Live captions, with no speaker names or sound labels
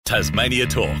Tasmania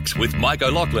Talks with Mike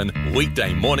O'Loughlin,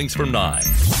 weekday mornings from 9.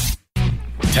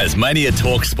 Tasmania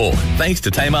Talk Sport, thanks to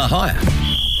Tamar Hire.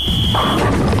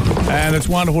 And it's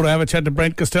wonderful to have a chat to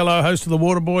Brent Costello, host of the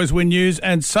Waterboys Win News,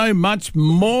 and so much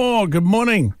more. Good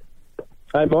morning.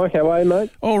 Hey, Mike, how are you,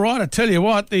 mate? All right, I tell you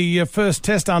what, the first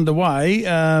test underway.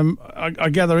 I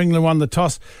gather England won the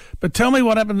toss. But tell me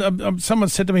what happened. Someone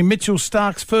said to me, Mitchell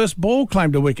Starc's first ball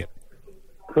claimed a wicket.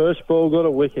 First ball got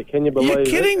a wicket, can you believe it?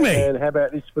 You're kidding me. And how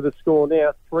about this for the score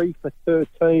now? 3 for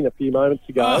 13 a few moments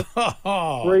ago.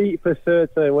 3 for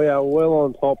 13. We are well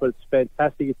on top. It's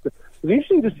fantastic. It's an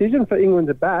interesting decision for England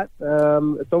to bat.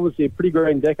 It's obviously a pretty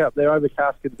green deck up there,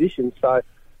 overcast conditions. So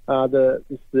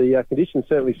the conditions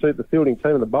certainly suit the fielding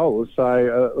team and the bowlers. So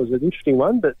it was an interesting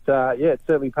one. But, it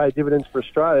certainly paid dividends for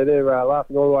Australia. They're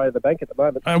laughing all the way to the bank at the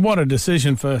moment. And what a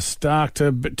decision for Starc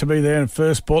to be there in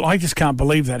first ball. I just can't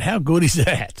believe that. How good is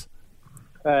that?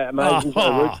 Amazing.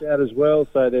 Root's out as well.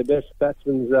 So their best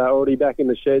batsman's already back in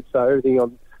the shed. So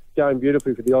everything going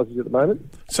beautifully for the Aussies at the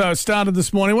moment. So it started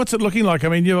this morning. What's it looking like? I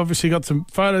mean, you've obviously got some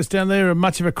photos down there,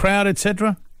 much of a crowd,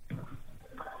 etc.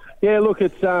 Yeah, look,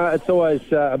 it's always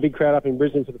a big crowd up in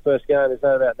Brisbane for the first game. There's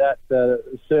no doubt that.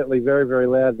 It's certainly very, very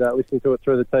loud listening to it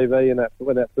through the TV and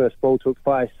when that first ball took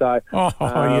place. So,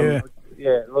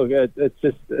 yeah, look,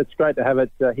 it's great to have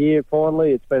it here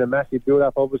finally. It's been a massive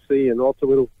build-up, obviously, and lots of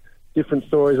little different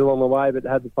stories along the way, but to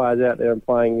have the players out there and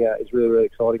playing is really, really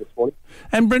exciting this morning.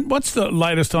 And Brent, what's the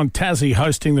latest on Tassie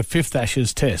hosting the 5th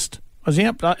Ashes Test? Was any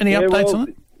updates on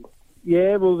it?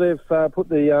 Yeah, well, they've put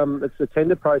it's the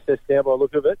tender process now by the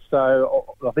look of it.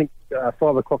 So I think 5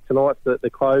 o'clock tonight's the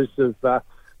close of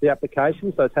the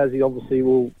application. So Tassie obviously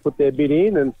will put their bid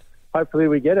in and hopefully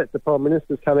we get it. The Prime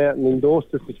Minister's come out and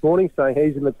endorsed us this morning saying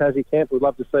he's in the Tassie camp. We'd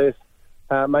love to see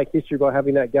us make history by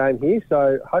having that game here.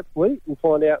 So hopefully we'll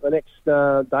find out the next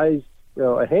days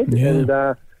ahead. Yeah. And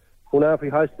we'll know if we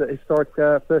host the historic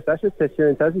first Ashes Test here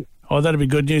in Tassie. Oh, that'll be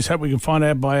good news. Hope we can find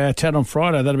out by our chat on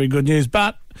Friday. That'll be good news.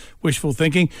 But wishful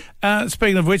thinking.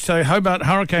 Speaking of which, though, Hobart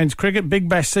Hurricanes cricket, Big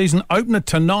Bash season opener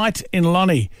tonight in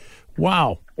Lonnie.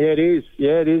 Wow. Yeah, it is.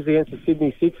 Yeah, it is against the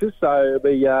Sydney Sixers. So it'll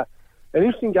be an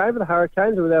interesting game for the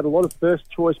Hurricanes without a lot of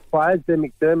first-choice players. Ben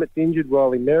McDermott's injured,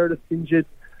 Riley Meredith's injured.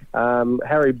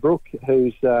 Harry Brook,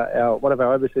 who's one of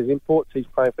our overseas imports, he's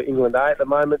playing for England A at the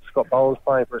moment. Scott Boland's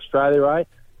playing for Australia A.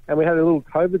 And we had a little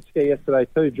COVID scare yesterday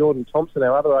too. Jordan Thompson,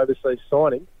 our other overseas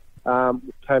signing,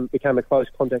 became a close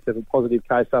contact of a positive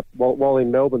case up while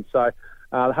in Melbourne. So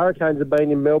the Hurricanes have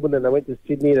been in Melbourne and they went to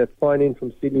Sydney. They've flown in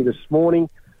from Sydney this morning.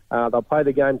 They'll play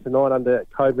the game tonight under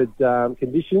COVID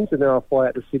conditions, and then I'll fly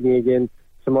out to Sydney again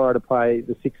tomorrow to play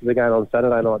the Sixers again on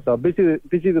Saturday night. So a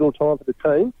busy little time for the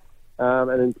team,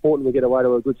 and important to get away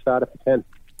to a good starter for 10.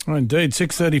 Oh, indeed,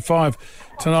 6:35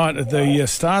 tonight at the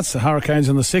starts, the Hurricanes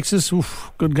and the Sixers.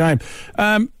 Oof, good game.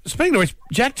 Speaking of which,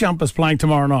 Jack Jumper's playing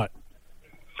tomorrow night.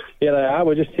 Yeah, they are.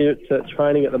 We're just here at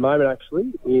training at the moment,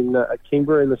 actually, in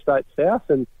Kingborough in the State South,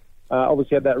 and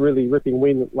obviously had that really ripping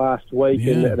win last week,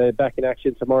 and they're back in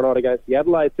action tomorrow night against the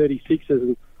Adelaide 36ers,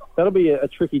 and that'll be a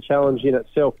tricky challenge in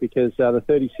itself because the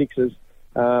 36ers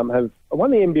have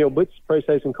won the NBL Blitz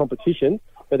pre-season competition,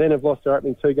 but then have lost their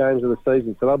opening 2 games of the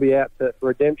season. So they'll be out for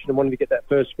redemption and wanting to get that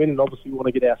first win, and obviously we want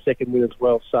to get our second win as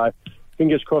well. So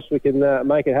fingers crossed we can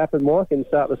make it happen, Mike, and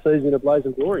start the season in a blaze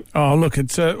of glory. Oh, look,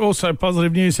 it's also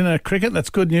positive news in our cricket. That's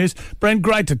good news. Brent,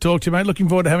 great to talk to you, mate. Looking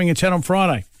forward to having a chat on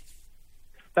Friday.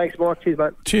 Thanks, Mike. Cheers,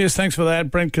 mate. Cheers. Thanks for that.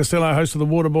 Brent Costello, host of the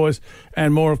Waterboys,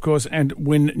 and more, of course, and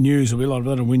Win News. There'll be a lot of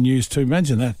that on Win News too.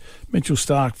 Imagine that. Mitchell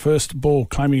Starc, first ball,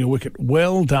 claiming a wicket.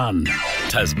 Well done.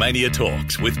 Tasmania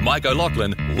Talks with Mike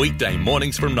O'Loughlin, weekday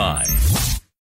mornings from 9.